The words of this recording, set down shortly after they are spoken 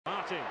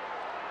fighting.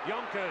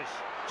 Yonkers.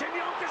 Tim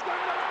Yonkers going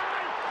to the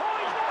line. Oh,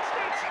 he's lost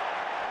it!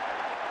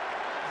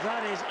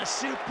 That is a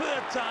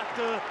superb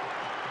tackle.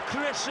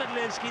 Kris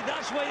Radlinski,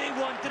 that's why they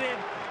wanted him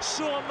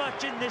so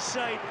much in this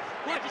side.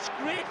 What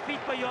a great feat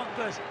by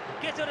Yonkers.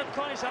 Get out of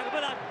Connie's tackle,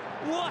 but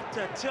what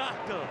a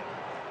tackle.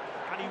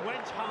 And he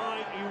went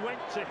high, he went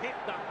to hit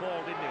that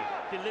ball, didn't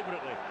he?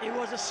 Deliberately. It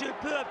was a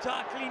superb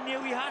tackle, he knew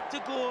he had to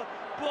go,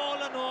 ball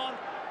and all,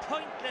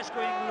 pointless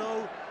going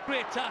low.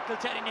 Great tackle,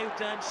 Terry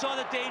Newton, saw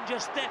the danger,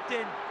 stepped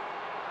in.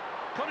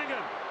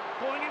 Cunningham,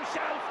 going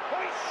himself, oh,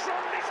 he's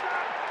shot this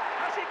man!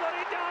 Has he got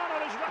it down,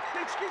 or is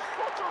Radlinski's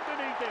foot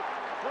underneath it?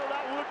 Well,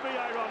 that would be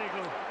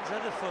ironical. His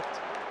other foot.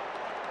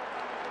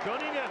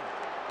 Cunningham,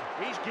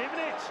 he's given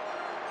it.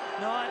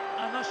 No,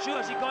 I'm not sure,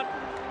 has he gone?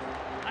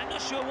 I'm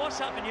not sure what's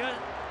happened here.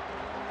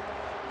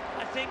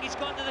 I think he's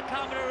gone to the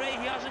camera, Ray,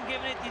 he hasn't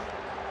given it.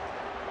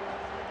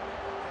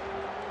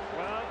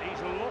 Well,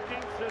 he's looking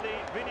to the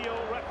video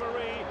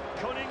referee.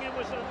 Cunningham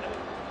was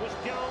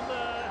down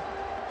there.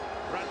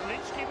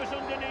 Radlinski was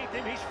underneath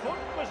him, his foot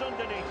was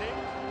underneath him.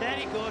 There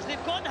he goes,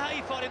 they've gone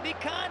high for him, they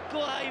can't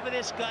go high for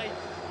this guy.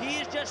 He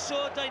is just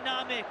so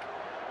dynamic.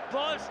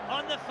 Ball's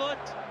on the foot.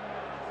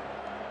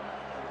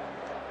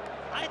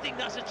 I think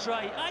that's a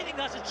try,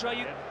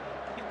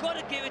 You've got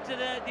to give it to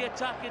the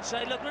attacking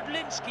side. Look,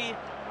 Radlinski,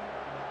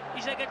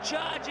 he's like a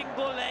charging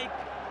bull leg,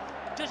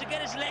 just to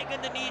get his leg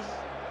underneath.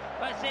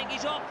 But I think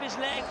he's off his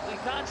leg, we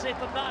can't say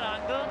from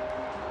that angle.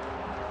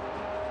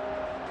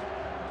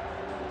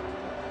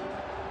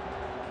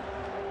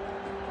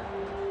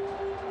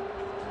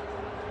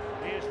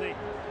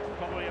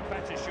 Probably a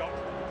better shot.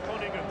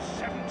 Cunningham,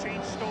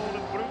 17 stone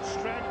of brute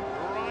strength,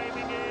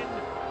 driving in.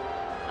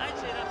 I'd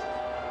say that's...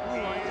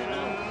 I don't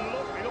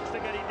know. He looks to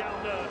get it down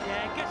there.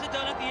 Yeah, gets it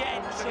down at the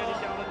end, so... Get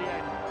it down at the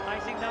end.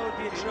 I think that would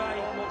be a try.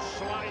 It almost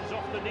slides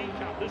off the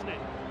kneecap, doesn't it?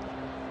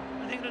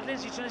 I think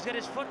Radlinski's trying to get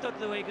his foot out of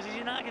the way because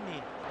he's in agony.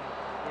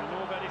 We'll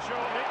know very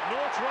shortly.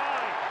 No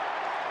try.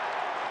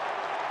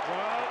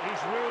 Well,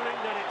 he's ruling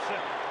that it's a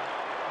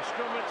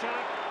scrum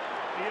attack.